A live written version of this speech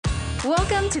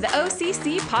Welcome to the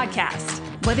OCC podcast.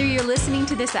 Whether you're listening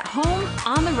to this at home,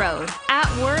 on the road, at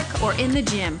work, or in the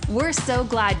gym, we're so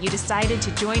glad you decided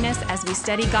to join us as we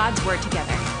study God's Word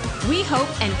together. We hope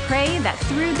and pray that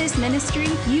through this ministry,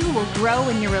 you will grow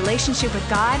in your relationship with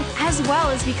God, as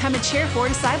well as become a Chair 4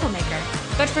 disciple maker.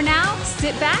 But for now,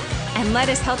 sit back and let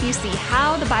us help you see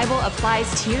how the Bible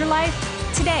applies to your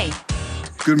life today.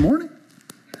 Good morning.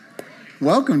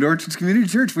 Welcome to Orchards Community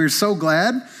Church. We're so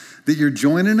glad that you're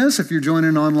joining us. If you're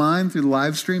joining online through the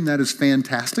live stream, that is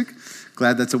fantastic.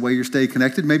 Glad that's a way you stay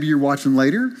connected. Maybe you're watching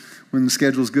later when the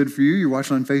schedule is good for you. You're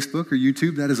watching on Facebook or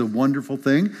YouTube. That is a wonderful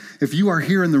thing. If you are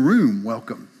here in the room,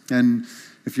 welcome. And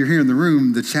if you're here in the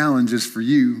room, the challenge is for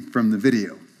you from the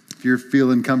video. If you're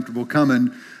feeling comfortable coming,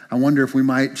 I wonder if we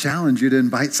might challenge you to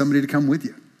invite somebody to come with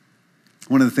you.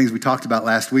 One of the things we talked about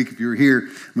last week, if you were here,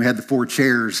 we had the 4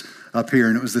 chairs up here,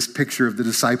 and it was this picture of the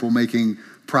disciple-making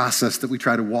process that we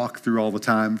try to walk through all the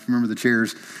time. Remember the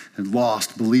chairs and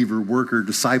lost, believer, worker,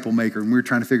 disciple maker, and we were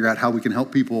trying to figure out how we can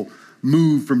help people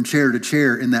move from chair to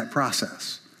chair in that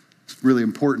process. It's really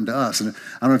important to us, and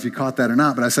I don't know if you caught that or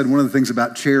not, but I said one of the things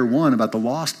about chair 1, about the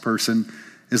lost person,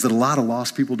 is that a lot of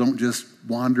lost people don't just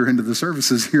wander into the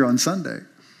services here on Sunday.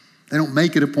 They don't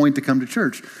make it a point to come to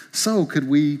church. So could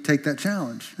we take that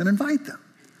challenge and invite them?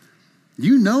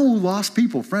 You know lost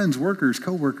people, friends, workers,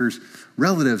 co-workers,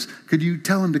 relatives. Could you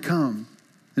tell them to come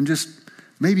and just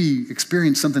maybe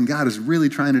experience something God is really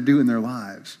trying to do in their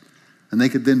lives? And they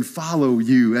could then follow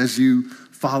you as you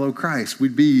follow Christ.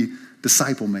 We'd be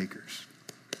disciple makers.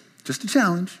 Just a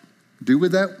challenge. Do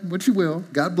with that what you will.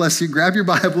 God bless you. Grab your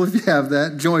Bible if you have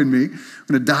that. Join me. I'm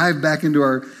going to dive back into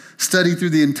our study through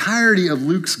the entirety of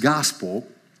Luke's gospel.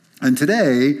 And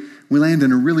today we land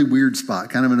in a really weird spot,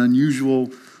 kind of an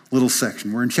unusual little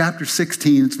section. We're in chapter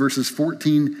 16, it's verses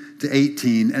 14 to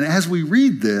 18. And as we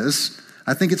read this,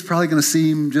 I think it's probably going to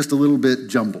seem just a little bit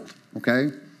jumbled,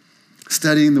 okay?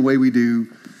 Studying the way we do,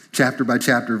 chapter by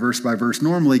chapter, verse by verse,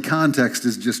 normally context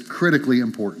is just critically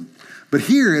important. But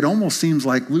here it almost seems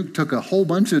like Luke took a whole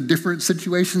bunch of different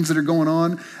situations that are going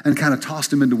on and kind of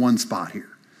tossed them into one spot here.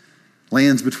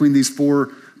 Lands between these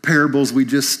 4 parables we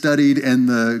just studied and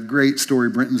the great story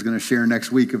Brenton's going to share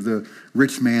next week of the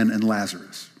rich man and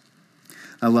Lazarus.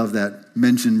 I love that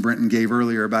mention Brenton gave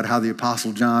earlier about how the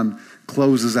Apostle John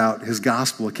closes out his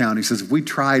gospel account. He says, if we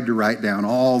tried to write down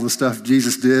all the stuff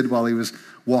Jesus did while he was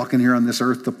walking here on this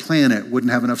earth, the planet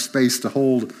wouldn't have enough space to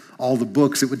hold all the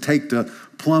books it would take to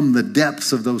plumb the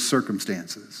depths of those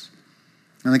circumstances.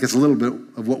 I think it's a little bit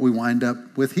of what we wind up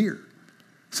with here.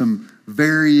 Some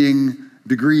varying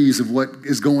degrees of what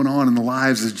is going on in the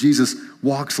lives as Jesus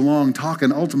walks along,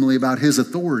 talking ultimately about his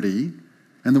authority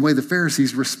and the way the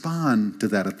Pharisees respond to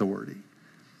that authority.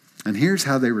 And here's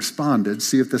how they responded.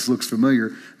 See if this looks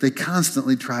familiar. They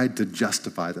constantly tried to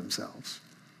justify themselves,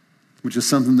 which is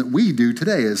something that we do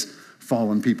today as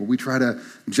fallen people. We try to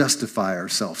justify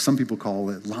ourselves. Some people call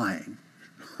it lying.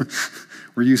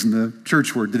 We're using the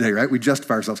church word today, right? We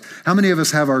justify ourselves. How many of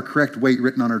us have our correct weight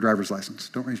written on our driver's license?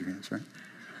 Don't raise your hands, right?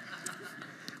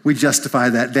 We justify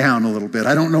that down a little bit.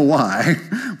 I don't know why.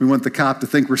 We want the cop to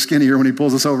think we're skinnier when he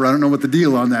pulls us over. I don't know what the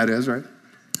deal on that is, right?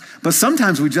 But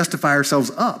sometimes we justify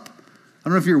ourselves up. I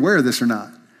don't know if you're aware of this or not.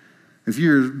 If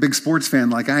you're a big sports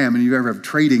fan like I am and you ever have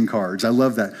trading cards, I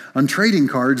love that. On trading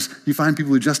cards, you find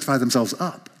people who justify themselves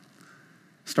up.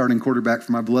 Starting quarterback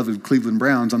for my beloved Cleveland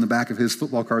Browns, on the back of his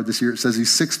football card this year, it says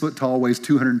he's 6 foot tall, weighs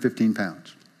 215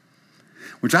 pounds.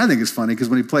 Which I think is funny because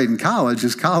when he played in college,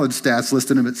 his college stats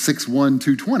listed him at 6'1",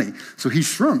 220. So he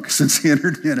shrunk since he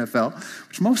entered the NFL,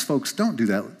 which most folks don't do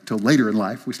that until later in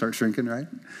life. We start shrinking, right?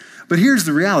 But here's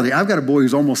the reality. I've got a boy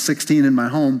who's almost 16 in my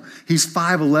home. He's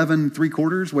 5'11",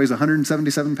 3/4, weighs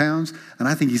 177 pounds, and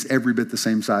I think he's every bit the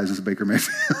same size as Baker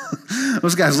Mayfield.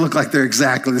 Those guys look like they're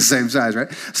exactly the same size, right?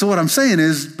 So what I'm saying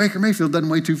is Baker Mayfield doesn't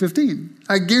weigh 215.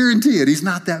 I guarantee it. He's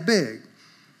not that big.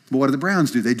 But what do the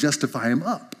Browns do? They justify him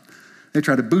up. They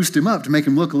try to boost him up to make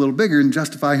him look a little bigger and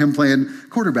justify him playing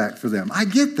quarterback for them. I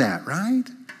get that, right?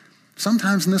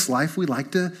 Sometimes in this life, we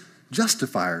like to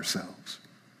justify ourselves.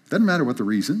 Doesn't matter what the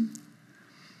reason.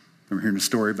 I remember hearing a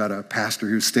story about a pastor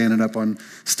who was standing up on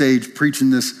stage preaching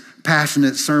this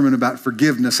passionate sermon about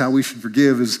forgiveness, how we should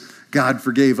forgive as God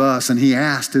forgave us. And he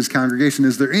asked his congregation,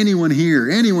 is there anyone here,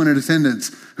 anyone in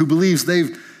attendance who believes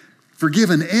they've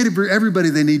forgiven everybody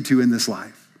they need to in this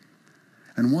life?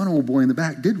 And one old boy in the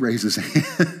back did raise his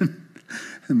hand.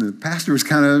 And the pastor was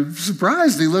kind of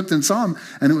surprised. He looked and saw him,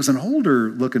 and it was an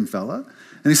older looking fella.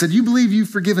 And he said, you believe you've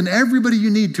forgiven everybody you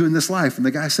need to in this life? And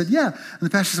the guy said, yeah. And the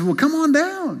pastor said, well, come on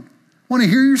down. I want to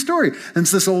hear your story. And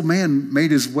so this old man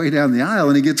made his way down the aisle,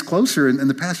 and he gets closer, and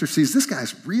the pastor sees this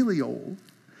guy's really old.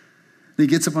 he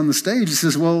gets up on the stage. He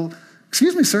says, well,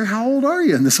 excuse me, sir, how old are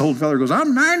you? And this old fella goes,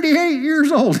 I'm 98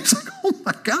 years old. He's like, oh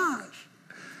my gosh.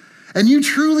 And you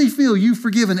truly feel you've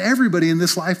forgiven everybody in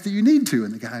this life that you need to.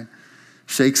 And the guy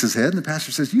shakes his head, and the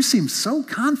pastor says, you seem so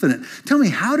confident. Tell me,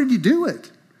 how did you do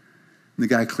it? And the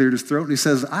guy cleared his throat, and he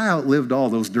says, I outlived all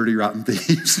those dirty, rotten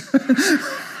thieves.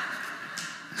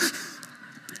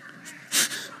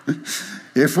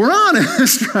 If we're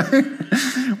honest, right?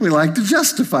 We like to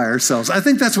justify ourselves. I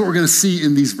think that's what we're going to see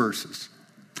in these verses.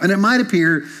 And it might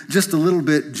appear just a little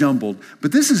bit jumbled,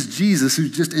 but this is Jesus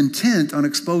who's just intent on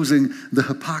exposing the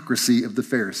hypocrisy of the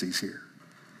Pharisees here.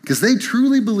 Because they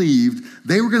truly believed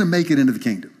they were going to make it into the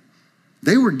kingdom.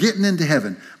 They were getting into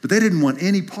heaven, but they didn't want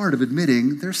any part of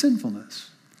admitting their sinfulness.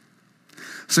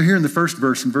 So here in the first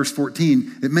verse, in verse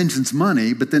 14, it mentions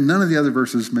money, but then none of the other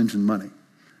verses mention money.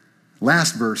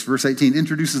 Last verse, verse 18,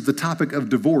 introduces the topic of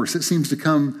divorce. It seems to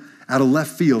come out of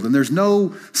left field, and there's no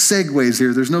segues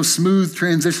here. There's no smooth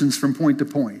transitions from point to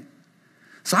point.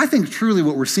 So I think truly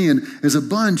what we're seeing is a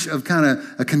bunch of kind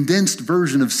of a condensed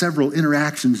version of several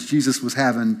interactions Jesus was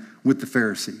having with the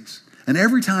Pharisees. And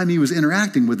every time he was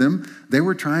interacting with them, they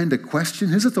were trying to question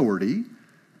his authority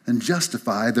and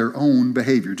justify their own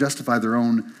behavior, justify their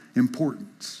own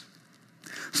importance.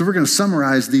 So we're going to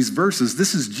summarize these verses.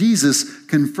 This is Jesus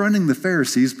confronting the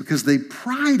Pharisees because they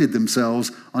prided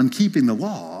themselves on keeping the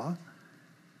law,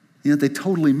 yet they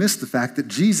totally missed the fact that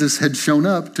Jesus had shown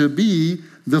up to be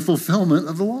the fulfillment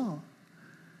of the law.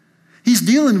 He's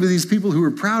dealing with these people who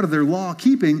are proud of their law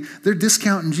keeping. They're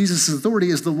discounting Jesus'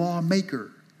 authority as the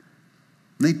lawmaker.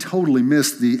 And they totally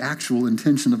missed the actual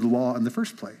intention of the law in the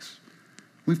first place.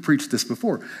 We've preached this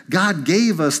before. God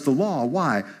gave us the law.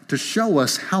 Why? To show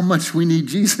us how much we need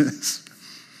Jesus.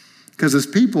 Because as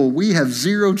people, we have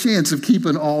zero chance of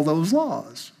keeping all those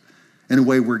laws in a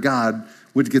way where God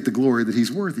would get the glory that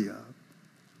he's worthy of.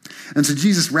 And so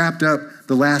Jesus wrapped up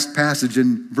the last passage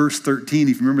in verse 13,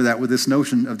 if you remember that, with this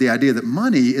notion of the idea that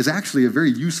money is actually a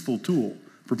very useful tool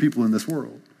for people in this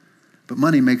world. But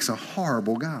money makes a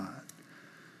horrible God.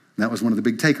 And that was one of the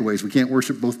big takeaways. We can't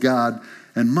worship both God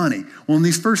and money. Well, in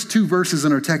these first two verses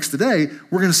in our text today,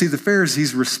 we're going to see the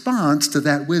Pharisees' response to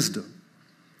that wisdom.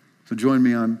 So join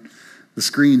me on the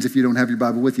screens if you don't have your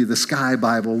Bible with you. The Sky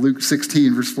Bible, Luke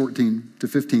 16, verse 14 to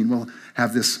 15. We'll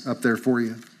have this up there for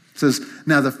you. It says,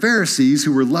 now the Pharisees,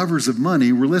 who were lovers of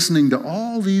money, were listening to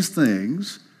all these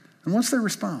things. And what's their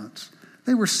response?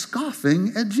 They were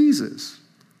scoffing at Jesus.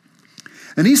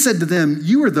 And he said to them,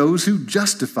 you are those who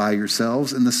justify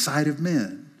yourselves in the sight of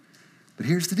men. But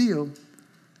here's the deal.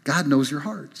 God knows your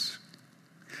hearts.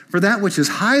 For that which is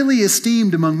highly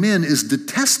esteemed among men is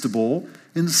detestable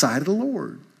in the sight of the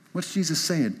Lord. What's Jesus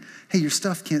saying? Hey, your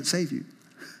stuff can't save you.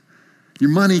 Your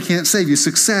money can't save you.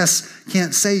 Success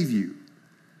can't save you.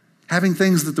 Having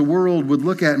things that the world would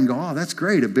look at and go, oh, that's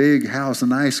great. A big house, a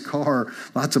nice car,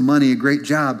 lots of money, a great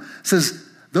job. It says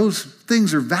those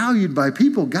things are valued by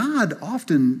people. God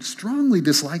often strongly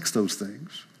dislikes those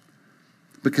things,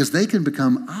 because they can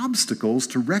become obstacles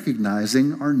to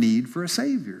recognizing our need for a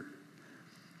Savior.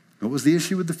 What was the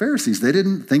issue with the Pharisees? They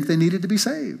didn't think they needed to be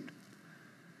saved.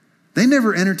 They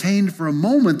never entertained for a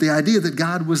moment the idea that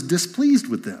God was displeased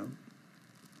with them.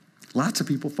 Lots of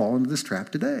people fall into this trap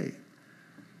today.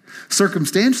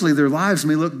 Circumstantially, their lives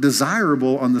may look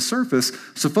desirable on the surface,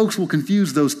 so folks will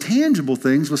confuse those tangible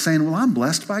things with saying, well, I'm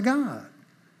blessed by God.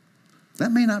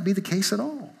 That may not be the case at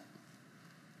all.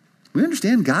 We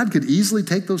understand God could easily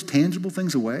take those tangible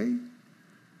things away.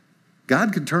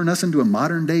 God could turn us into a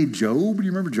modern day Job. Do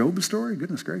you remember Job's story?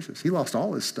 Goodness gracious. He lost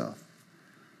all his stuff.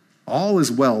 All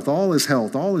his wealth, all his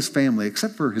health, all his family,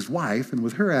 except for his wife. And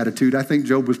with her attitude, I think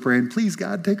Job was praying, please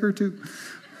God, take her too.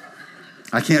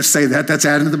 I can't say that. That's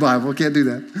added to the Bible. I can't do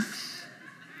that.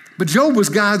 But Job was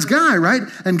God's guy, right?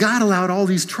 And God allowed all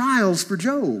these trials for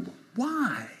Job.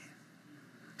 Why?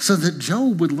 So that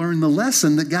Job would learn the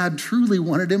lesson that God truly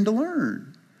wanted him to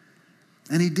learn.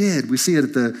 And he did. We see it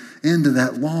at the end of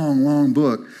that long, long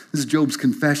book. This is Job's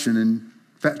confession in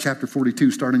chapter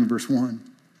 42, starting in verse 1.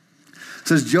 It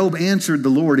says, Job answered the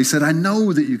Lord. He said, I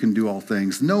know that you can do all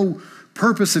things. No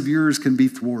purpose of yours can be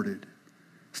thwarted.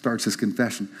 Starts his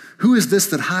confession. Who is this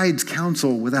that hides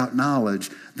counsel without knowledge?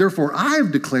 Therefore, I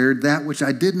have declared that which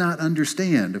I did not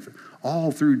understand.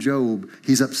 All through Job,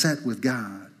 he's upset with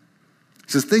God.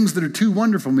 He says, things that are too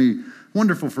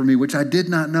wonderful for me, which I did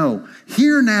not know.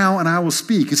 Hear now, and I will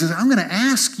speak. He says, I'm going to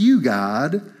ask you,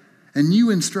 God, and you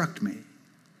instruct me.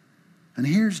 And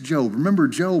here's Job. Remember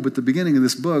Job at the beginning of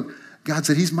this book, God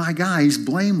said, he's my guy, he's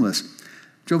blameless.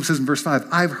 Job says in verse 5,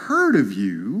 I've heard of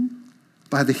you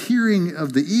by the hearing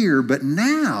of the ear, but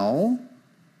now,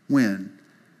 when?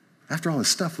 after all his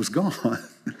stuff was gone,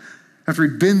 after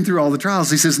he'd been through all the trials,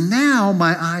 he says, now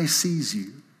my eye sees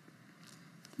you.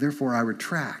 Therefore I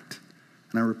retract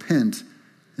and I repent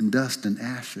in dust and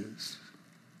ashes.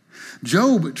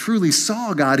 Job truly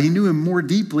saw God. He knew him more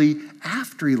deeply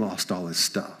after he lost all his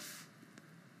stuff.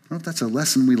 I don't know if that's a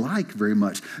lesson we like very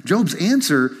much. Job's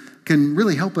answer can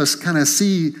really help us kind of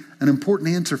see an important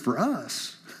answer for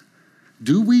us.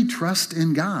 Do we trust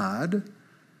in God,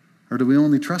 or do we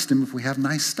only trust him if we have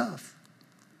nice stuff?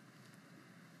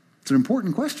 It's an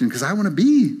important question because I want to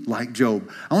be like Job.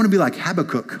 I want to be like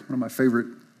Habakkuk, one of my favorite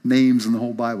names in the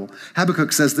whole Bible.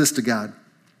 Habakkuk says this to God: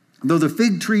 though the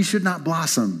fig tree should not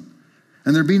blossom,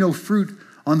 and there be no fruit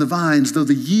on the vines, though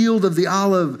the yield of the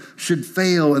olive should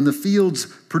fail, and the fields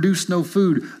produce no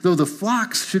food, though the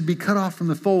flocks should be cut off from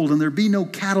the fold, and there be no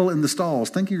cattle in the stalls.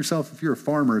 Think of yourself, if you're a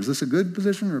farmer, is this a good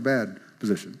position or a bad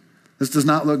position? This does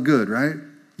not look good, right?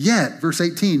 Yet, verse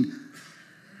 18,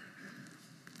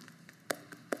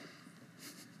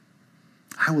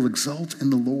 I will exult in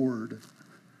the Lord.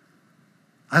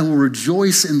 I will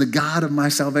rejoice in the God of my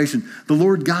salvation. The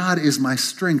Lord God is my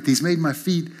strength. He's made my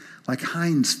feet like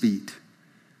hinds' feet.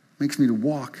 Makes me to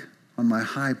walk on my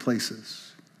high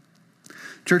places.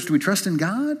 Church, do we trust in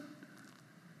God?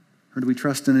 Or do we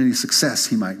trust in any success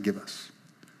he might give us?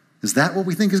 Is that what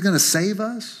we think is going to save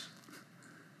us?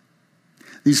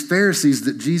 These Pharisees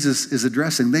that Jesus is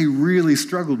addressing, they really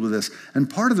struggled with this. And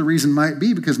part of the reason might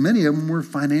be because many of them were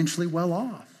financially well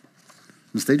off.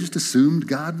 They just assumed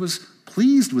God was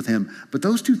pleased with him. But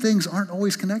those two things aren't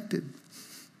always connected.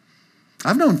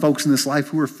 I've known folks in this life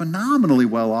who are phenomenally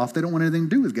well off. They don't want anything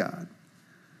to do with God.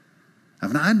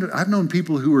 I've known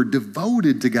people who are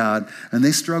devoted to God, and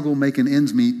they struggle making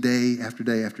ends meet day after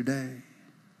day after day.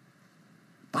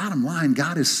 Bottom line,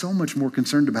 God is so much more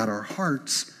concerned about our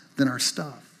hearts than our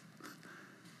stuff.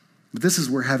 But this is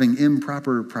where having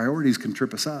improper priorities can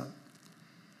trip us up.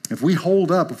 If we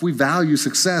value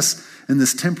success in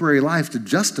this temporary life to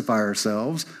justify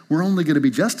ourselves, we're only going to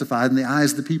be justified in the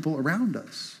eyes of the people around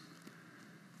us.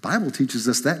 The Bible teaches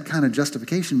us that kind of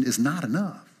justification is not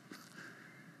enough.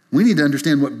 We need to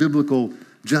understand what biblical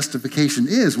justification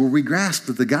is, where we grasp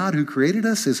that the God who created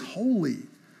us is holy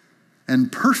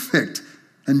and perfect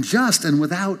and just and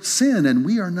without sin, and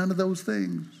we are none of those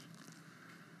things.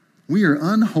 We are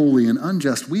unholy and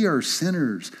unjust. We are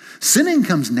sinners. Sinning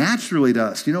comes naturally to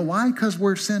us. You know why? Because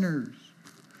we're sinners.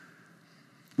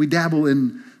 We dabble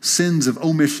in sins of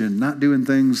omission, not doing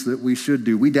things that we should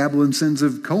do. We dabble in sins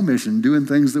of commission, doing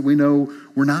things that we know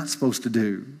we're not supposed to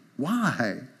do.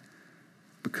 Why?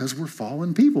 Because we're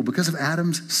fallen people, because of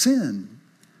Adam's sin.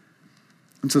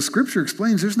 And so Scripture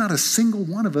explains there's not a single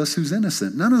one of us who's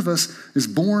innocent. None of us is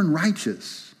born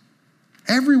righteous.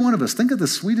 Every one of us, think of the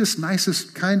sweetest,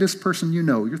 nicest, kindest person you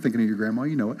know. You're thinking of your grandma,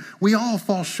 you know it. We all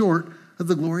fall short of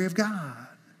the glory of God.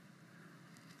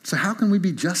 So how can we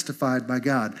be justified by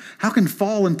God? How can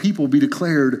fallen people be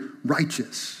declared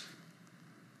righteous?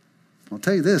 I'll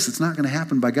tell you this, it's not going to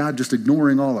happen by God just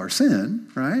ignoring all our sin,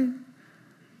 right?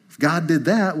 If God did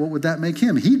that, what would that make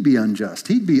him? He'd be unjust.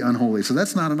 He'd be unholy. So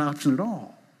that's not an option at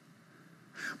all.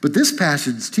 But this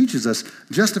passage teaches us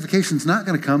justification's not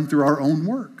going to come through our own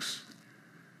works.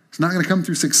 It's not going to come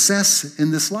through success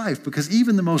in this life, because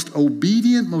even the most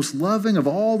obedient, most loving of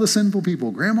all the sinful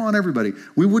people, grandma and everybody,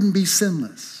 we wouldn't be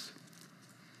sinless.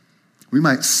 We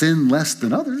might sin less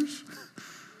than others,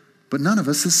 but none of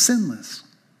us is sinless.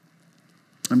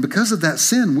 And because of that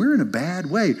sin, we're in a bad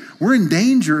way. We're in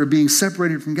danger of being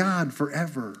separated from God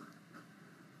forever.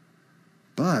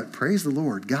 But praise the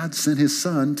Lord, God sent his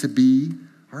Son to be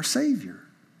our Savior.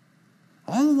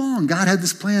 All along, God had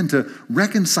this plan to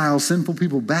reconcile sinful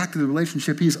people back to the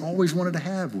relationship he's always wanted to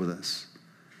have with us.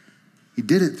 He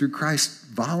did it through Christ's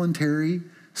voluntary,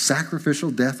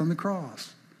 sacrificial death on the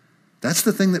cross. That's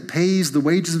the thing that pays the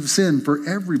wages of sin for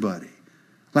everybody.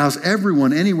 Allows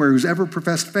everyone anywhere who's ever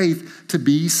professed faith to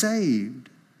be saved.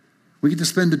 We get to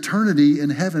spend eternity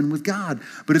in heaven with God.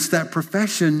 But it's that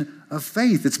profession of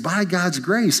faith. It's by God's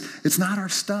grace. It's not our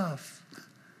stuff.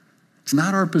 It's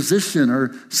not our position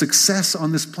or success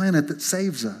on this planet that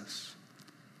saves us.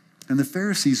 And the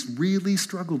Pharisees really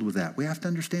struggled with that. We have to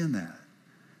understand that.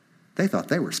 They thought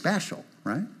they were special,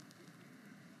 right?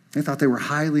 They thought they were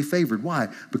highly favored. Why?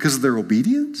 Because of their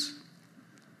obedience?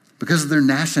 Because of their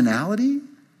nationality?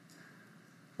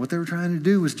 What they were trying to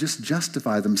do was just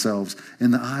justify themselves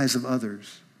in the eyes of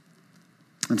others.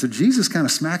 And so Jesus kind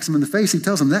of smacks them in the face. He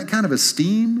tells them that kind of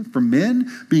esteem from men,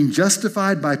 being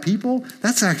justified by people,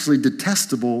 that's actually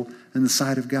detestable in the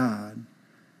sight of God.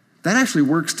 That actually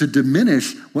works to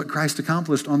diminish what Christ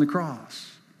accomplished on the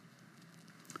cross.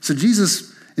 So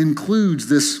Jesus includes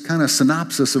this kind of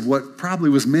synopsis of what probably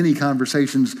was many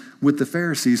conversations with the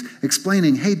Pharisees,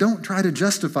 explaining, hey, don't try to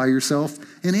justify yourself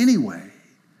in any way.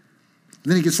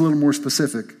 Then he gets a little more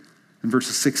specific in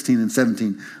verses 16 and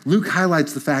 17. Luke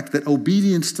highlights the fact that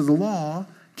obedience to the law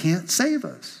can't save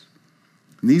us.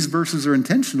 And these verses are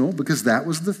intentional because that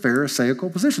was the Pharisaical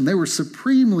position. They were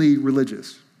supremely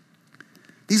religious.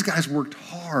 These guys worked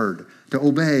hard to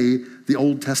obey the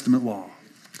Old Testament law,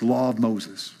 the law of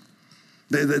Moses.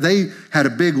 They had a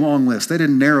big, long list. They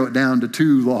didn't narrow it down to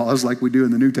 2 laws like we do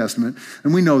in the New Testament.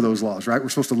 And we know those laws, right? We're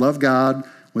supposed to love God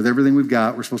with everything we've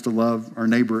got. We're supposed to love our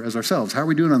neighbor as ourselves. How are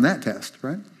we doing on that test,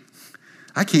 right?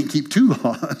 I can't keep 2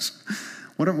 laws.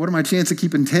 What are my chances of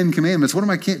keeping 10 commandments? What are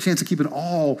my chances of keeping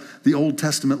all the Old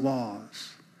Testament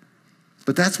laws?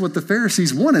 But that's what the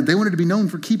Pharisees wanted. They wanted to be known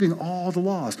for keeping all the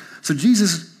laws. So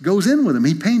Jesus goes in with them.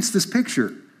 He paints this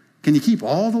picture. Can you keep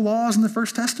all the laws in the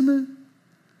First Testament?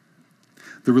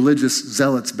 The religious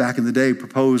zealots back in the day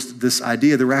proposed this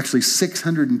idea. There were actually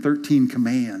 613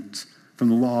 commands from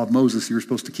the law of Moses you were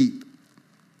supposed to keep.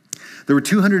 There were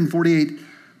 248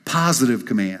 positive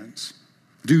commands.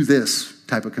 Do this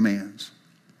type of commands.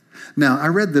 Now, I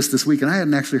read this week, and I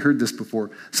hadn't actually heard this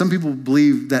before. Some people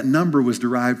believe that number was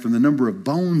derived from the number of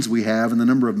bones we have and the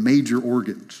number of major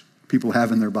organs people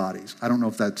have in their bodies. I don't know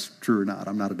if that's true or not.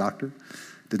 I'm not a doctor.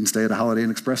 Didn't stay at a Holiday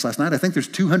Inn Express last night. I think there's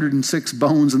 206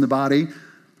 bones in the body.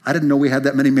 I didn't know we had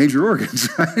that many major organs,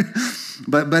 right?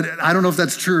 But I don't know if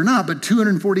that's true or not, but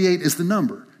 248 is the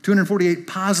number. 248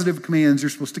 positive commands you're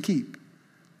supposed to keep.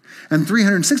 And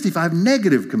 365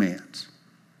 negative commands.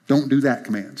 Don't do that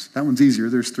commands. That one's easier.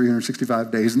 There's 365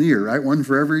 days in the year, right? One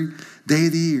for every day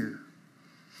of the year.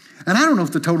 And I don't know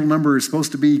if the total number is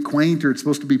supposed to be quaint or it's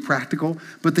supposed to be practical,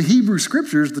 but the Hebrew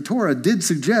scriptures, the Torah, did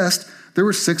suggest there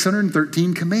were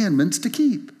 613 commandments to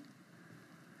keep.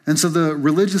 And so the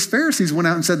religious Pharisees went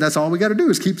out and said, that's all we got to do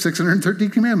is keep 613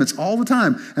 commandments all the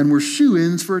time, and we're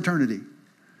shoo-ins for eternity.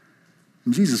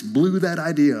 And Jesus blew that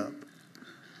idea up.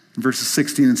 In verses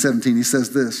 16 and 17, he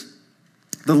says this,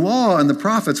 the law and the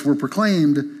prophets were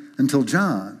proclaimed until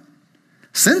John.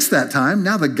 Since that time,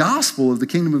 now the gospel of the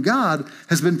kingdom of God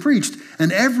has been preached,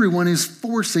 and everyone is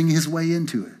forcing his way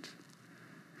into it.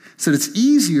 He said it's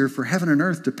easier for heaven and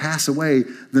earth to pass away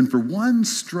than for one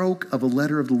stroke of a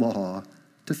letter of the law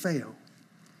to fail.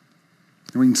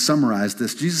 And we can summarize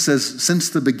this. Jesus says, since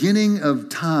the beginning of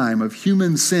time, of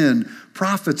human sin,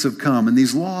 prophets have come, and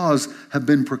these laws have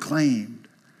been proclaimed.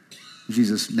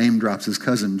 Jesus name drops his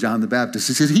cousin, John the Baptist.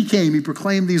 He said he came, he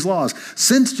proclaimed these laws.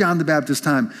 Since John the Baptist's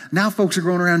time, now folks are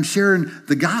going around sharing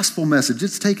the gospel message.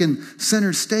 It's taken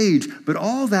center stage, but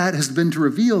all that has been to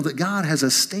reveal that God has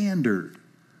a standard.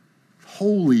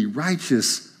 Holy,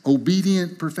 righteous,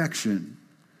 obedient perfection.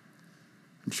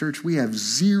 In church, we have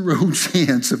zero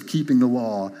chance of keeping the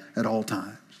law at all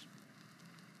times.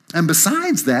 And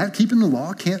besides that, keeping the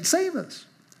law can't save us.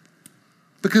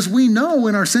 Because we know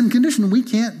in our sin condition, we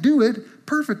can't do it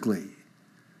perfectly.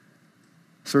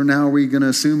 So now are we going to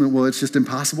assume that, well, it's just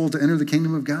impossible to enter the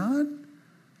kingdom of God?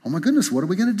 Oh my goodness, what are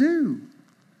we going to do?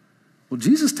 Well,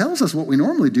 Jesus tells us what we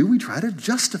normally do. We try to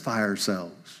justify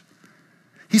ourselves.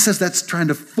 He says that's trying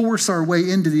to force our way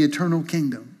into the eternal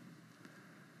kingdom.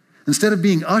 Instead of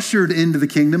being ushered into the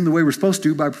kingdom the way we're supposed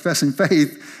to by professing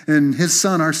faith in his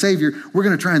son, our Savior, we're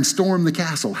going to try and storm the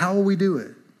castle. How will we do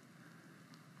it?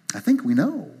 I think we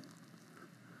know.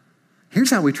 Here's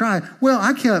how we try. Well,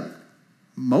 I kept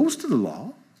most of the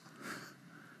law.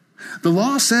 The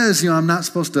law says, I'm not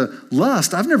supposed to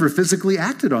lust. I've never physically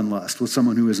acted on lust with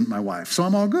someone who isn't my wife, so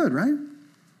I'm all good, right?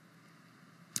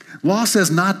 Law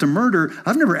says not to murder.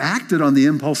 I've never acted on the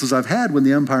impulses I've had when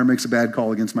the umpire makes a bad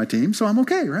call against my team, so I'm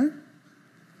okay, right?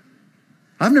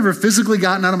 I've never physically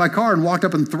gotten out of my car and walked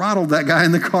up and throttled that guy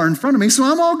in the car in front of me, so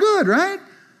I'm all good, right?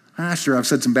 Sure, I've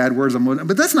said some bad words,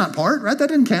 but that's not part, right? That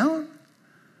didn't count.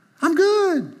 I'm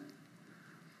good.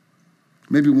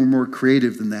 Maybe we're more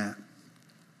creative than that.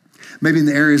 Maybe in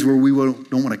the areas where we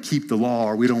don't want to keep the law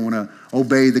or we don't want to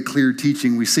obey the clear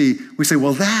teaching we say,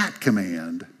 well, that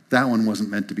command, that one wasn't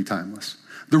meant to be timeless.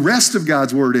 The rest of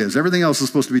God's word is. Everything else is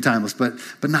supposed to be timeless, but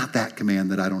not that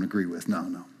command that I don't agree with.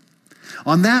 No.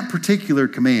 On that particular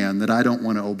command that I don't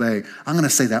want to obey, I'm going to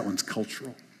say that one's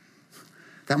cultural.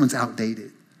 That one's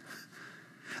outdated.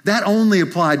 That only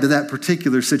applied to that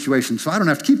particular situation, so I don't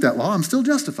have to keep that law. I'm still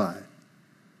justified.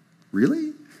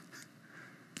 Really?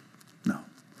 No.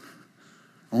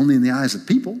 Only in the eyes of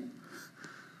people.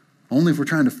 Only if we're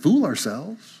trying to fool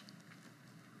ourselves.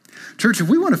 Church, if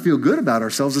we want to feel good about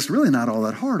ourselves, it's really not all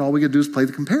that hard. All we got to do is play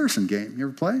the comparison game. You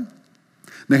ever play?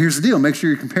 Now here's the deal. Make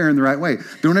sure you're comparing the right way.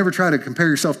 Don't ever try to compare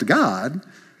yourself to God.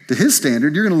 To his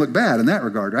standard, you're going to look bad in that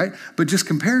regard, right? But just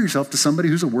compare yourself to somebody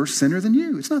who's a worse sinner than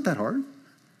you. It's not that hard.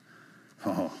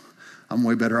 Oh, I'm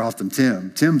way better off than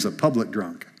Tim. Tim's a public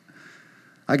drunk.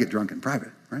 I get drunk in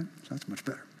private, right? So that's much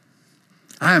better.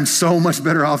 I am so much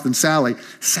better off than Sally.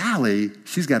 Sally,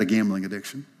 she's got a gambling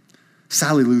addiction.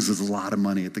 Sally loses a lot of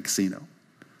money at the casino.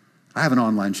 I have an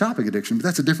online shopping addiction, but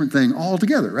that's a different thing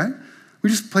altogether, right? We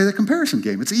just play the comparison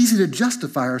game. It's easy to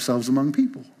justify ourselves among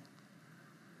people.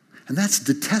 And that's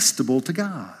detestable to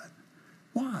God.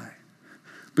 Why?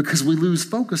 Because we lose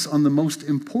focus on the most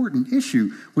important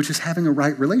issue, which is having a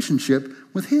right relationship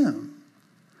with him.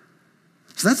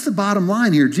 So that's the bottom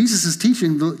line here. Jesus is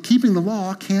teaching that keeping the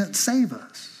law can't save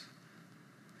us.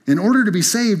 In order to be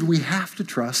saved, we have to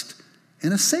trust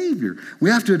in a Savior. We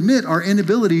have to admit our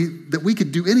inability that we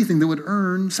could do anything that would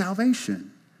earn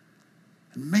salvation.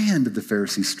 And man, did the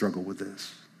Pharisees struggle with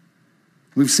this.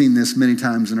 We've seen this many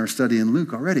times in our study in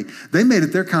Luke already. They made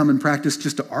it their common practice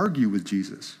just to argue with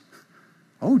Jesus.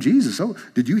 Oh, Jesus,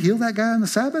 did you heal that guy on the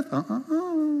Sabbath?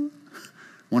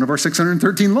 One of our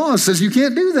 613 laws says you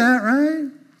can't do that, right?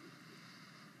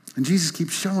 And Jesus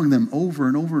keeps showing them over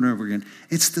and over and over again,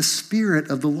 it's the spirit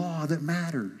of the law that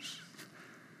matters.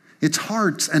 It's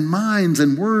hearts and minds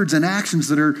and words and actions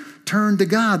that are turned to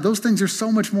God. Those things are so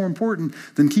much more important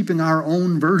than keeping our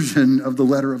own version of the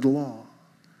letter of the law.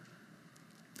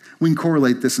 We can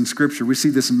correlate this in Scripture. We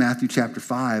see this in Matthew chapter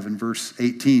 5 and verse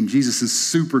 18. Jesus is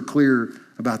super clear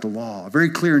about the law, very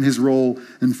clear in his role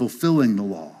in fulfilling the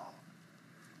law.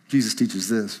 Jesus teaches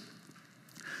this.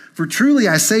 For truly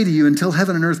I say to you, until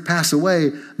heaven and earth pass away,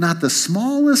 not the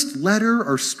smallest letter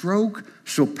or stroke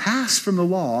shall pass from the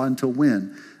law until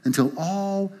when? Until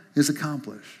all is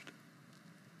accomplished.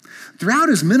 Throughout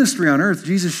his ministry on earth,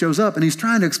 Jesus shows up and he's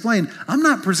trying to explain, I'm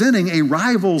not presenting a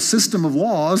rival system of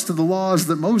laws to the laws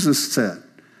that Moses said.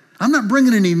 I'm not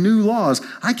bringing any new laws.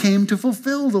 I came to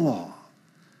fulfill the law.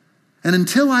 And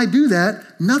until I do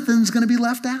that, nothing's going to be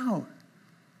left out.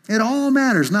 It all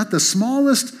matters, not the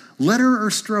smallest letter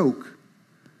or stroke.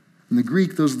 In the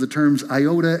Greek, those are the terms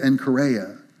iota and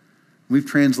chorea. We've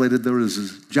translated those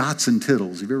as jots and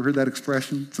tittles. Have you ever heard that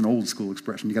expression? It's an old school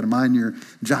expression. You got to mind your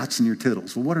jots and your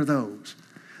tittles. Well, what are those?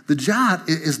 The jot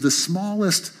is the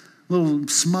smallest little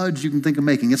smudge you can think of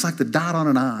making. It's like the dot on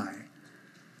an I.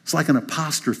 It's like an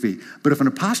apostrophe. But if an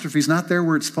apostrophe is not there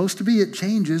where it's supposed to be, it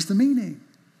changes the meaning.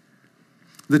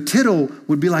 The tittle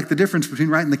would be like the difference between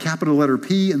writing the capital letter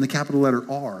P and the capital letter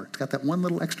R. It's got that one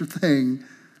little extra thing,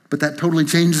 but that totally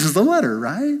changes the letter,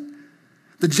 right?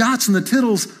 The jots and the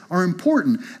tittles are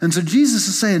important. And so Jesus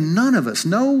is saying none of us,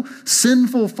 no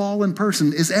sinful fallen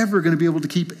person is ever going to be able to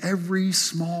keep every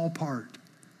small part,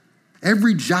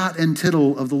 every jot and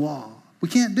tittle of the law. We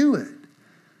can't do it.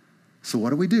 So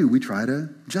what do? We try to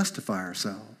justify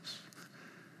ourselves.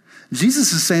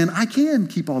 Jesus is saying, I can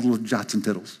keep all the jots and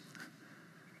tittles.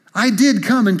 I did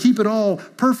come and keep it all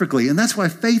perfectly. And that's why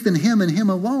faith in him and him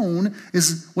alone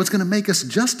is what's going to make us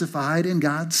justified in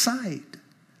God's sight.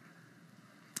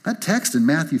 That text in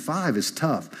Matthew 5 is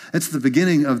tough. It's the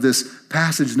beginning of this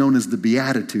passage known as the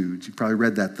Beatitudes. You probably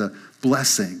read that, the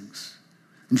blessings.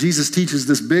 And Jesus teaches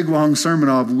this big, long sermon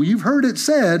of, well, you've heard it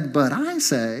said, but I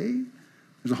say,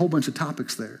 there's a whole bunch of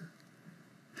topics there.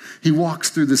 He walks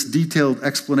through this detailed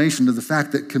explanation of the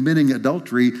fact that committing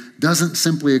adultery doesn't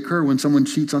simply occur when someone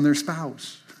cheats on their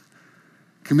spouse.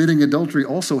 Committing adultery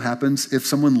also happens if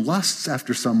someone lusts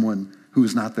after someone who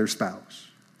is not their spouse.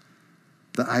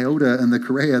 The iota and the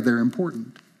chorea, they're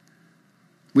important.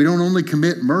 We don't only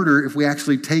commit murder if we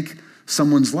actually take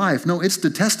someone's life. No, it's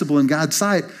detestable in God's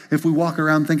sight if we walk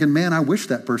around thinking, man, I wish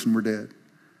that person were dead.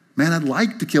 Man, I'd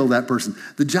like to kill that person.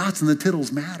 The jots and the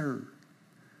tittles matter.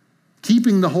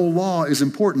 Keeping the whole law is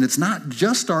important. It's not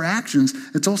just our actions,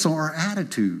 it's also our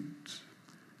attitudes.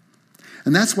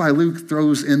 And that's why Luke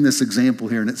throws in this example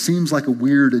here, and it seems like a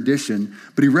weird addition,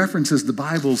 but he references the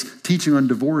Bible's teaching on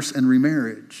divorce and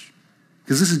remarriage.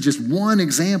 Because this is just one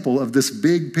example of this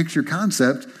big picture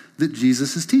concept that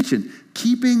Jesus is teaching.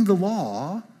 Keeping the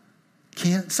law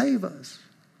can't save us.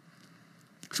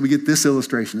 So we get this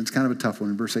illustration. It's kind of a tough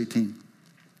one in verse 18.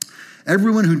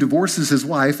 Everyone who divorces his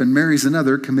wife and marries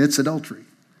another commits adultery.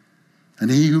 And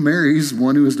he who marries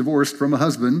one who is divorced from a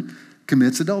husband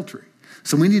commits adultery.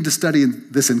 So we need to study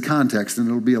this in context, and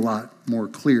it'll be a lot more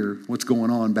clear what's going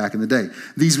on back in the day.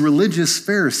 These religious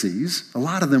Pharisees, a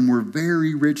lot of them were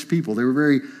very rich people. They were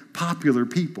very popular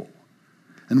people.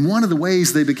 And one of the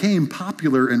ways they became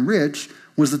popular and rich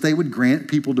was that they would grant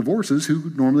people divorces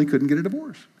who normally couldn't get a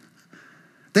divorce.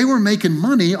 They were making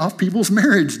money off people's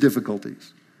marriage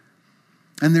difficulties.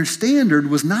 And their standard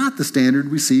was not the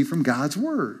standard we see from God's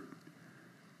word.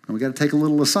 And we got to take a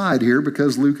little aside here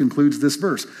because Luke includes this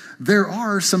verse. There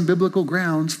are some biblical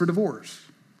grounds for divorce.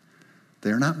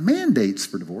 They are not mandates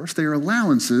for divorce. They are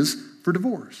allowances for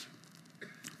divorce.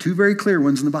 Two very clear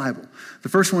ones in the Bible. The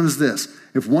first one is this.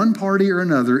 If one party or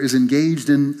another is engaged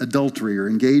in adultery or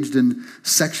engaged in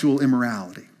sexual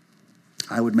immorality,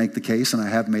 I would make the case, and I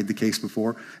have made the case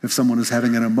before, if someone is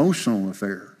having an emotional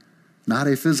affair, not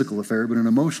a physical affair, but an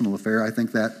emotional affair, I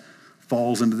think that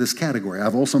falls into this category.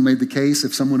 I've also made the case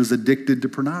if someone is addicted to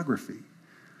pornography.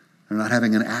 They're not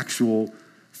having an actual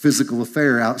physical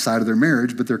affair outside of their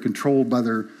marriage, but they're controlled by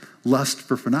their lust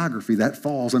for pornography. That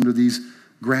falls under these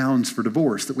grounds for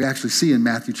divorce that we actually see in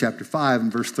Matthew chapter 5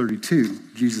 and verse 32.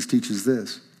 Jesus teaches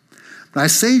this. But I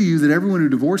say to you that everyone who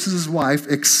divorces his wife,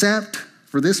 except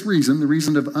for this reason, the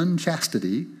reason of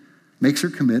unchastity, makes her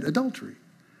commit adultery.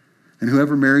 And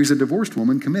whoever marries a divorced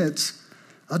woman commits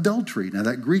adultery. Now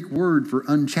that Greek word for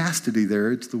unchastity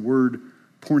there, it's the word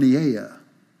porneia,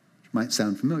 which might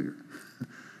sound familiar.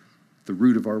 The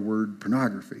root of our word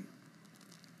pornography.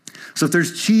 So if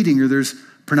there's cheating or there's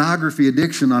pornography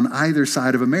addiction on either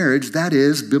side of a marriage, that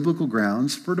is biblical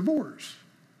grounds for divorce.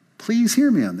 Please hear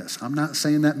me on this. I'm not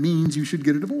saying that means you should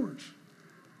get a divorce.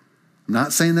 I'm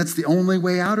not saying that's the only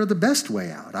way out or the best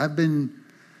way out. I've been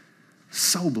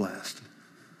so blessed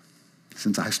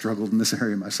since I struggled in this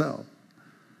area myself.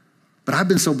 But I've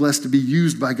been so blessed to be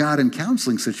used by God in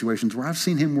counseling situations where I've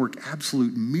seen him work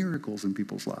absolute miracles in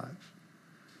people's lives.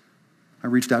 I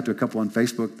reached out to a couple on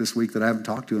Facebook this week that I haven't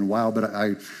talked to in a while, but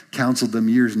I counseled them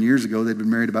years and years ago. They'd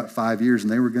been married about 5 years,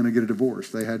 and they were going to get a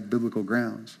divorce. They had biblical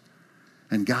grounds.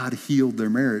 And God healed their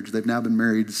marriage. They've now been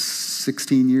married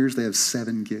 16 years. They have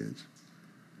 7 kids.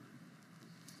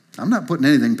 I'm not putting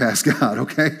anything past God,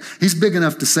 okay? He's big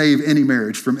enough to save any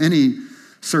marriage from any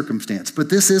circumstance. But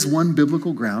this is one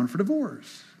biblical ground for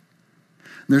divorce.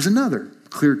 And there's another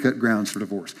clear-cut grounds for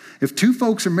divorce. If two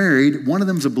folks are married, one of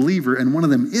them's a believer and one of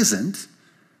them isn't,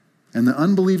 and the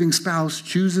unbelieving spouse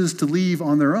chooses to leave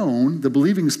on their own, the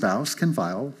believing spouse can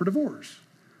file for divorce.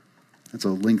 That's a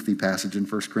lengthy passage in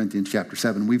 1 Corinthians chapter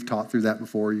 7. We've taught through that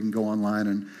before. You can go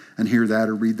online and hear that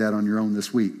or read that on your own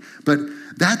this week. But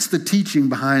that's the teaching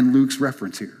behind Luke's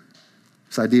reference here.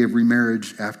 This idea of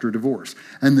remarriage after divorce.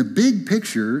 And the big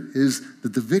picture is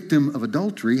that the victim of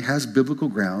adultery has biblical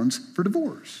grounds for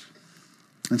divorce.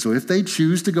 And so if they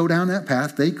choose to go down that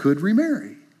path, they could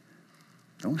remarry.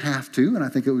 Don't have to, and I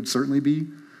think it would certainly be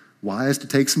wise to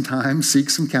take some time, seek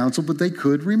some counsel, but they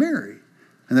could remarry.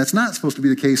 And that's not supposed to be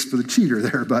the case for the cheater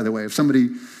there, by the way. If somebody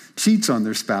cheats on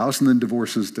their spouse and then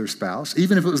divorces their spouse,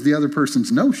 even if it was the other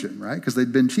person's notion, right? Because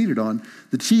they'd been cheated on,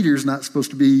 the cheater's not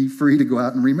supposed to be free to go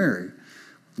out and remarry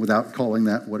without calling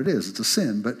that what it is. It's a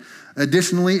sin. But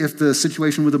additionally, if the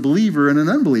situation with a believer and an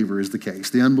unbeliever is the case,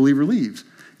 the unbeliever leaves,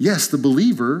 yes, the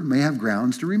believer may have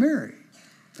grounds to remarry.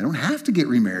 They don't have to get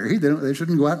remarried. They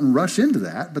shouldn't go out and rush into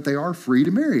that, but they are free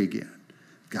to marry again.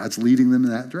 God's leading them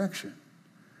in that direction.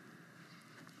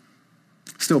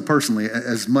 Still, personally,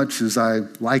 as much as I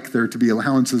like there to be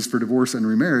allowances for divorce and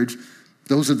remarriage,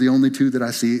 those are the only two that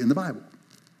I see in the Bible.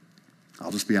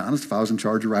 I'll just be honest, if I was in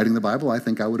charge of writing the Bible, I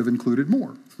think I would have included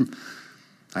more.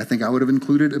 I think I would have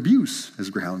included abuse as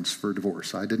grounds for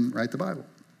divorce. I didn't write the Bible.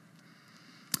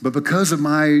 But because of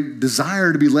my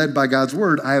desire to be led by God's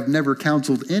word, I have never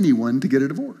counseled anyone to get a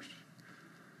divorce.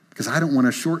 Because I don't want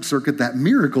to short circuit that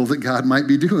miracle that God might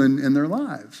be doing in their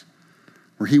lives,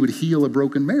 where he would heal a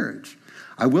broken marriage.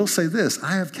 I will say this,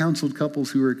 I have counseled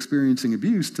couples who are experiencing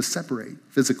abuse to separate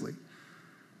physically.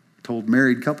 Told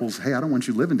married couples, hey, I don't want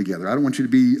you living together. I don't want you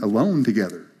to be alone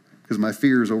together because my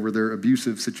fear is over their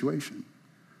abusive situation.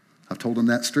 I've told them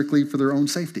that strictly for their own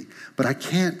safety. But I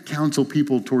can't counsel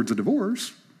people towards a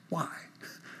divorce. Why?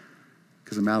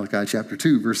 Because of Malachi chapter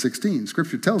 2, verse 16.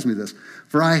 Scripture tells me this.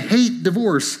 For I hate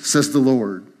divorce, says the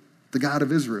Lord, the God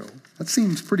of Israel. That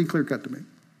seems pretty clear-cut to me.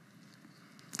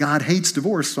 God hates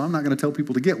divorce, so I'm not going to tell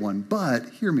people to get one. But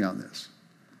hear me on this.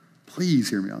 Please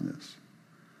hear me on this.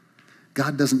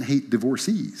 God doesn't hate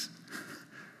divorcees.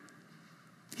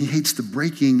 He hates the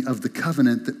breaking of the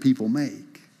covenant that people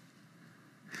make.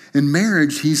 In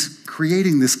marriage, he's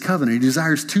creating this covenant. He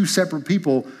desires two separate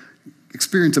people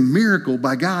experience a miracle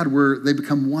by God where they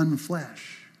become one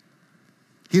flesh.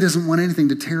 He doesn't want anything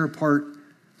to tear apart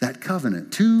that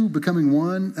covenant. Two becoming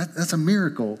one, that's a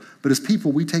miracle. But as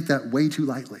people, we take that way too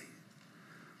lightly.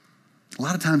 A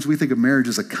lot of times we think of marriage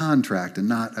as a contract and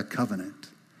not a covenant.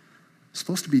 It's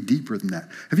supposed to be deeper than that.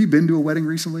 Have you been to a wedding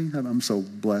recently? I'm so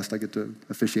blessed. I get to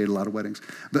officiate a lot of weddings.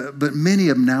 But many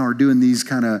of them now are doing these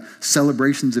kind of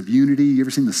celebrations of unity. You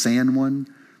ever seen the sand one?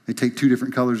 They take two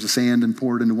different colors of sand and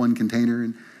pour it into one container.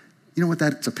 And you know what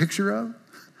that's a picture of?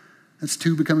 That's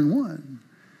two becoming one.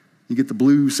 You get the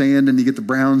blue sand and you get the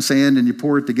brown sand and you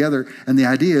pour it together. And the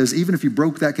idea is, even if you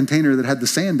broke that container that had the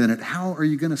sand in it, how are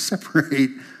you going to separate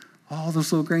all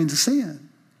those little grains of sand?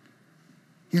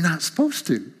 You're not supposed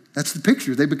to. That's the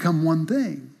picture. They become one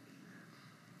thing.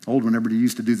 Old whenever they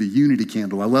used to do the unity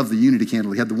candle. I love the unity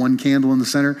candle. He had the one candle in the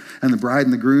center and the bride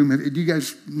and the groom. Do you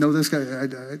guys know this guy?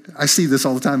 I see this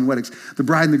all the time in weddings. The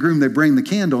bride and the groom, they bring the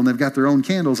candle and they've got their own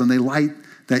candles and they light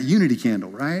that unity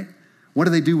candle, right? What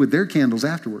do they do with their candles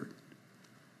afterward?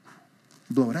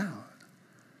 Blow it out.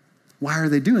 Why are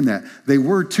they doing that? They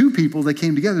were two people that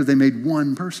came together. They made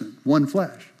one person, one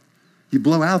flesh. You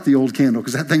blow out the old candle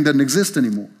because that thing doesn't exist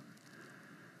anymore.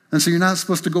 And so you're not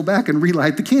supposed to go back and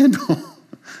relight the candle.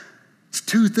 It's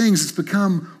two things. It's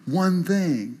become one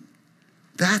thing.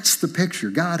 That's the picture.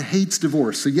 God hates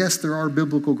divorce. So yes, there are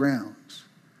biblical grounds.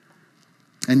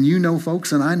 And you know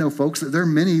folks, and I know folks, that there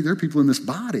are people in this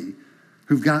body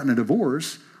who've gotten a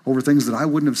divorce over things that I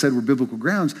wouldn't have said were biblical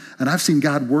grounds. And I've seen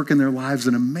God work in their lives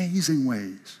in amazing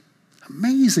ways.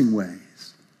 Amazing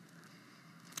ways.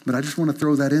 But I just want to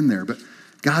throw that in there. But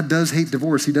God does hate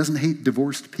divorce. He doesn't hate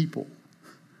divorced people.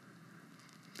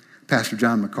 Pastor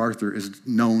John MacArthur is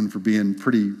known for being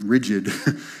pretty rigid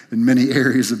in many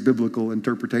areas of biblical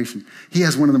interpretation. He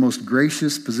has one of the most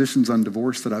gracious positions on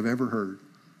divorce that I've ever heard.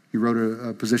 He wrote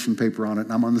a position paper on it,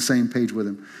 and I'm on the same page with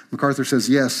him. MacArthur says,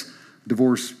 yes,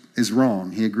 divorce is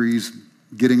wrong. He agrees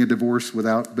getting a divorce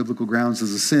without biblical grounds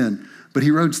is a sin. But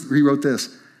he wrote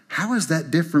this, how is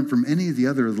that different from any of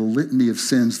the litany of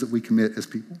sins that we commit as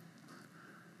people?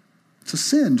 It's a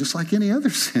sin, just like any other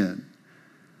sin.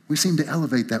 We seem to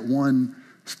elevate that one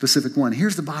specific one.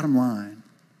 Here's the bottom line.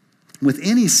 With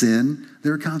any sin,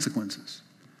 there are consequences.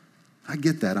 I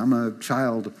get that. I'm a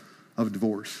child of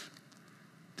divorce.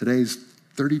 Today's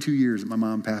 32 years that my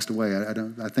mom passed away.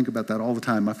 I think about that all the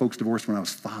time. My folks divorced when I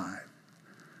was 5.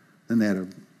 Then they had a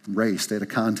race. They had a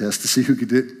contest to see who could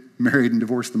get married and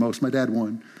divorced the most. My dad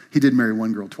won. He did marry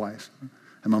one girl twice.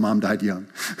 And my mom died young.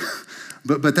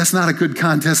 But that's not a good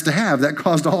contest to have. That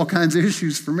caused all kinds of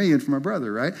issues for me and for my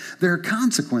brother, right? There are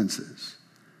consequences.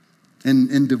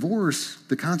 And in divorce,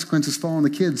 the consequences fall on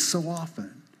the kids so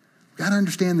often. We've got to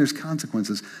understand there's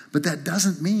consequences. But that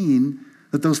doesn't mean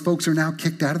that those folks are now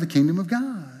kicked out of the kingdom of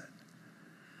God.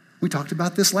 We talked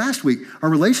about this last week. Our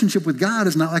relationship with God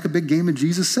is not like a big game of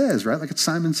Jesus Says, right? Like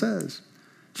Simon Says.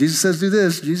 Jesus says do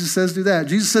this. Jesus says do that.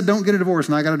 Jesus said don't get a divorce,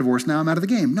 and I got a divorce. Now I'm out of the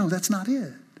game. No, that's not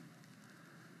it.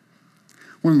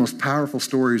 One of the most powerful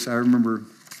stories I remember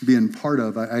being part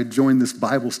of, I joined this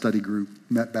Bible study group,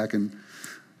 met back in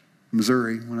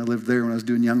Missouri when I lived there when I was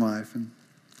doing Young Life. And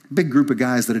a big group of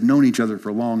guys that had known each other for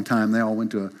a long time. They all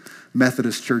went to a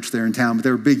Methodist church there in town, but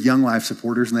they were big Young Life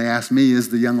supporters, and they asked me as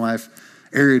the Young Life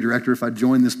area director if I'd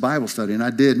join this Bible study, and I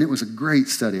did, and it was a great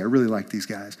study. I really liked these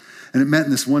guys. And it met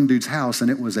in this one dude's house, and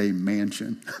it was a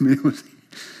mansion. I mean, it was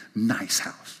a nice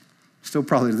house. Still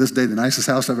probably to this day the nicest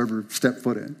house I've ever stepped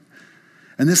foot in.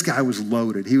 And this guy was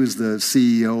loaded. He was the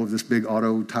CEO of this big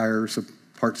auto tire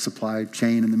parts supply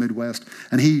chain in the Midwest.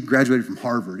 And he graduated from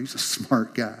Harvard. He's a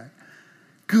smart guy.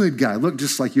 Good guy. Looked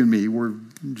just like you and me. He wore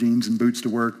jeans and boots to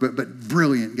work, but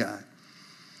brilliant guy.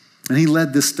 And he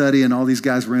led this study, and all these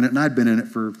guys were in it. And I'd been in it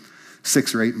for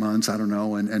 6 or 8 months, I don't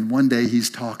know. And one day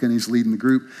he's talking, he's leading the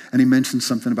group, and he mentioned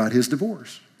something about his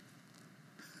divorce.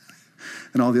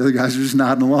 And all the other guys are just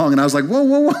nodding along. And I was like,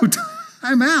 whoa,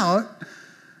 time out.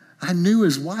 I knew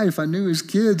his wife. I knew his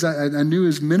kids. I knew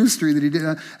his ministry that he did.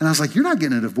 And I was like, you're not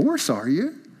getting a divorce, are you?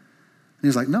 And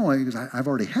he's like, no, I've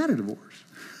already had a divorce.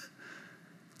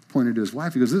 Pointed to his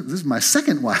wife. He goes, this is my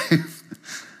second wife.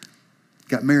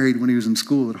 Got married when he was in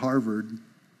school at Harvard.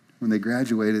 When they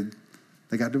graduated,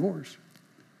 they got divorced.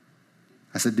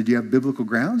 I said, did you have biblical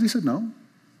grounds? He said, no.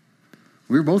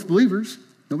 We were both believers.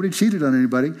 Nobody cheated on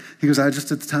anybody. He goes, I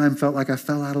just at the time felt like I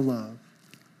fell out of love.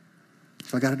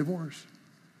 So I got a divorce.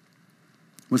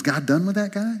 Was God done with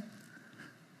that guy?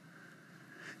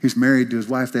 He was married to his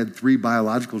wife. They had 3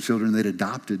 biological children. They'd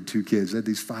adopted 2 kids. They had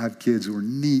these 5 kids who were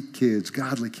neat kids,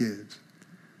 godly kids.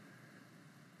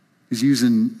 He's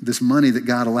using this money that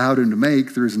God allowed him to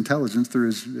make through his intelligence, through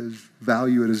his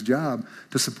value at his job,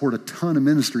 to support a ton of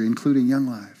ministry, including Young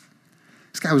Life.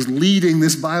 This guy was leading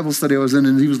this Bible study I was in,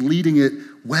 and he was leading it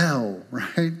well,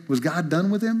 right? Was God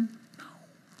done with him? No.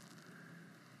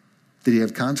 Did he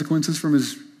have consequences from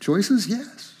his choices?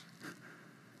 Yes.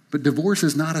 But divorce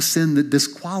is not a sin that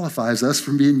disqualifies us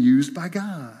from being used by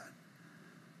God.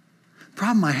 The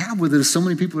problem I have with it is so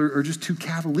many people are just too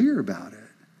cavalier about it.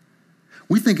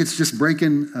 We think it's just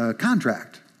breaking a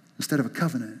contract instead of a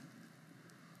covenant.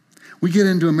 We get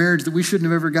into a marriage that we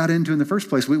shouldn't have ever got into in the first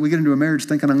place. We get into a marriage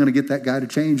thinking, I'm going to get that guy to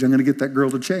change. I'm going to get that girl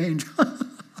to change.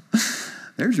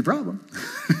 There's your problem.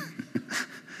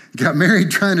 You got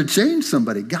married trying to change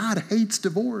somebody. God hates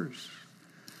divorce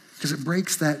because it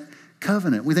breaks that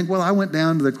covenant. We think, well, I went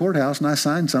down to the courthouse and I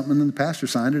signed something and then the pastor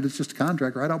signed it. It's just a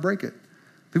contract, right? I'll break it.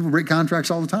 People break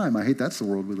contracts all the time. I hate that's the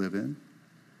world we live in.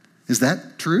 Is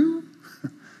that true?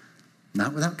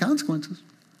 Not without consequences.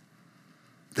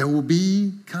 There will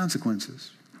be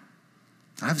consequences.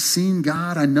 I've seen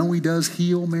God, I know he does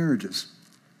heal marriages.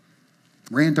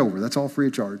 Rant over, that's all free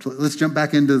of charge. Let's jump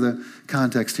back into the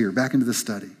context here, back into the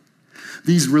study.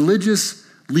 These religious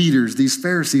leaders, these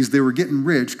Pharisees, they were getting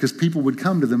rich because people would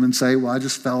come to them and say, well, I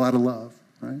just fell out of love,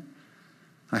 right?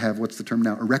 I have, what's the term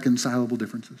now? Irreconcilable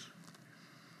differences.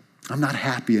 I'm not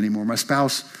happy anymore. My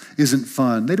spouse isn't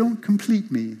fun. They don't complete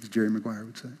me, as Jerry Maguire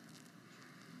would say.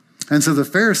 And so the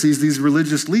Pharisees, these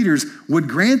religious leaders, would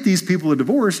grant these people a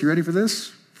divorce. You ready for this?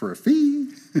 For a fee.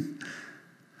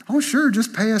 Oh, sure,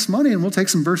 just pay us money and we'll take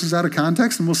some verses out of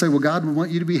context and we'll say, well, God would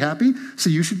want you to be happy, so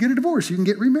you should get a divorce. You can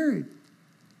get remarried.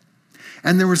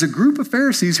 And there was a group of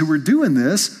Pharisees who were doing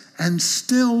this and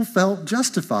still felt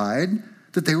justified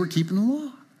that they were keeping the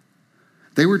law.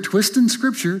 They were twisting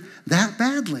Scripture that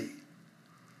badly.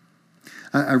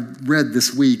 I read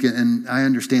this week, and I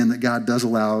understand that God does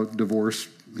allow divorce.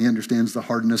 He understands the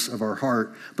hardness of our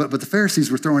heart. But the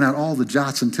Pharisees were throwing out all the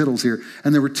jots and tittles here.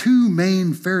 And there were two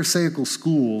main Pharisaical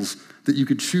schools that you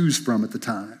could choose from at the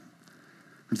time.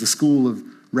 There's the school of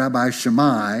Rabbi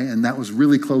Shammai, and that was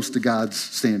really close to God's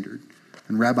standard.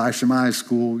 In Rabbi Shammai's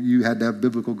school, you had to have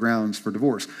biblical grounds for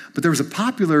divorce. But there was a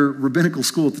popular rabbinical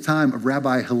school at the time of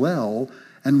Rabbi Hillel,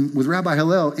 and with Rabbi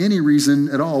Hillel, any reason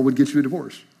at all would get you a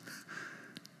divorce.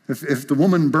 If the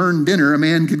woman burned dinner, a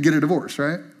man could get a divorce,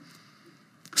 right?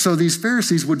 So these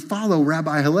Pharisees would follow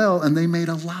Rabbi Hillel, and they made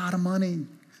a lot of money.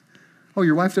 Oh,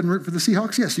 your wife doesn't root for the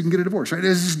Seahawks? Yes, you can get a divorce, right?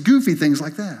 It's just goofy things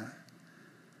like that.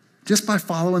 Just by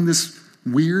following this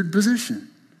weird position.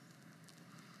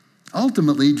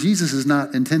 Ultimately, Jesus is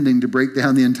not intending to break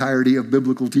down the entirety of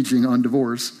biblical teaching on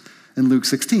divorce in Luke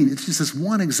 16. It's just this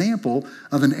one example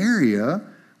of an area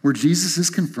where Jesus is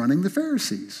confronting the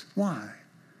Pharisees. Why?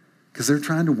 Because they're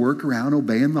trying to work around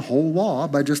obeying the whole law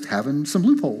by just having some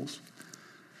loopholes.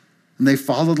 And they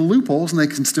follow the loopholes and they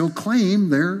can still claim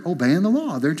they're obeying the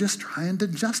law. They're just trying to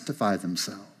justify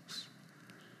themselves.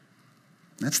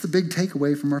 That's the big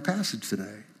takeaway from our passage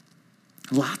today.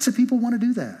 Lots of people want to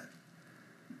do that.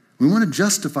 We want to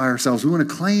justify ourselves. We want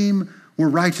to claim we're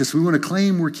righteous. We want to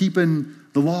claim we're keeping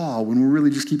the law when we're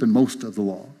really just keeping most of the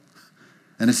law.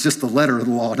 And it's just the letter of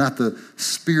the law, not the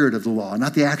spirit of the law,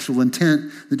 not the actual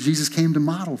intent that Jesus came to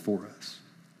model for us.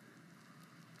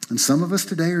 And some of us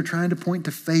today are trying to point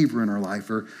to favor in our life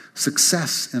or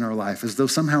success in our life as though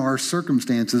somehow our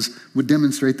circumstances would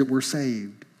demonstrate that we're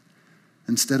saved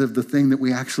instead of the thing that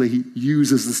we actually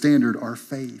use as the standard, our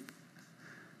faith.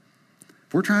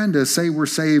 If we're trying to say we're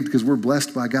saved because we're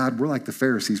blessed by God, we're like the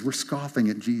Pharisees. We're scoffing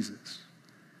at Jesus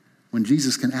when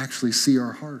Jesus can actually see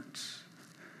our hearts.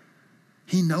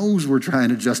 He knows we're trying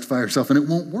to justify ourselves and it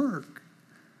won't work.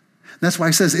 That's why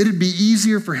he says it'd be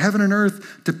easier for heaven and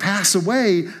earth to pass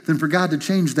away than for God to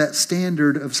change that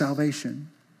standard of salvation.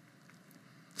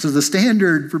 So the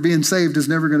standard for being saved is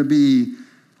never going to be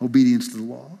obedience to the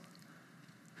law.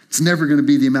 It's never going to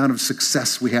be the amount of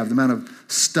success we have, the amount of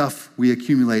stuff we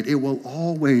accumulate. It will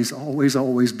always, always,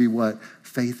 always be what?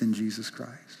 Faith in Jesus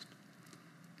Christ.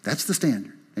 That's the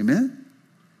standard. Amen?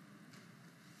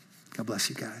 God bless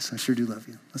you guys. I sure do love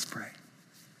you. Let's pray.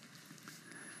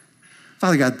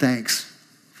 Father God, thanks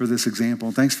for this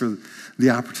example. Thanks for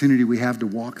the opportunity we have to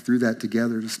walk through that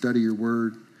together, to study your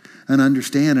word and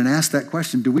understand and ask that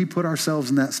question. Do we put ourselves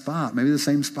in that spot? Maybe the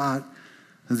same spot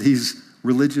as these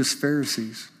religious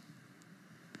Pharisees.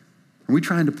 Are we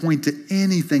trying to point to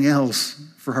anything else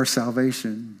for our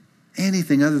salvation?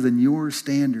 Anything other than your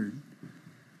standard,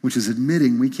 which is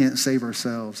admitting we can't save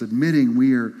ourselves, admitting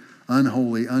we are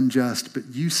unholy, unjust, but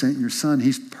you sent your son.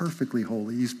 He's perfectly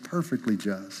holy. He's perfectly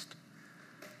just.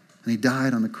 And he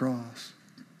died on the cross.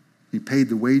 He paid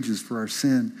the wages for our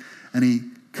sin, and he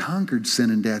conquered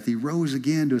sin and death. He rose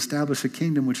again to establish a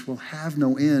kingdom which will have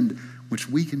no end, which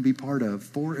we can be part of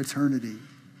for eternity.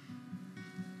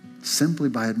 Simply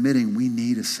by admitting we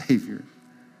need a Savior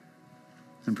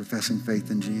and professing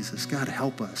faith in Jesus. God,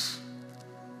 help us.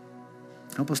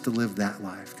 Help us to live that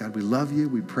life. God, we love you.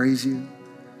 We praise you.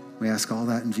 We ask all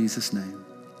that in Jesus' name.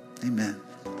 Amen.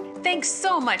 Thanks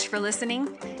so much for listening.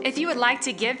 If you would like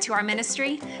to give to our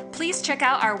ministry, please check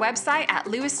out our website at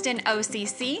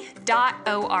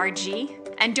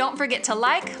lewistonocc.org And don't forget to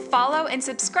like, follow, and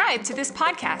subscribe to this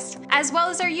podcast, as well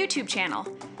as our YouTube channel.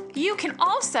 You can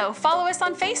also follow us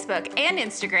on Facebook and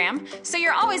Instagram, so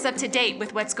you're always up to date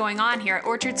with what's going on here at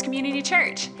Orchards Community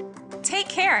Church. Take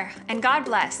care, and God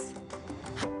bless.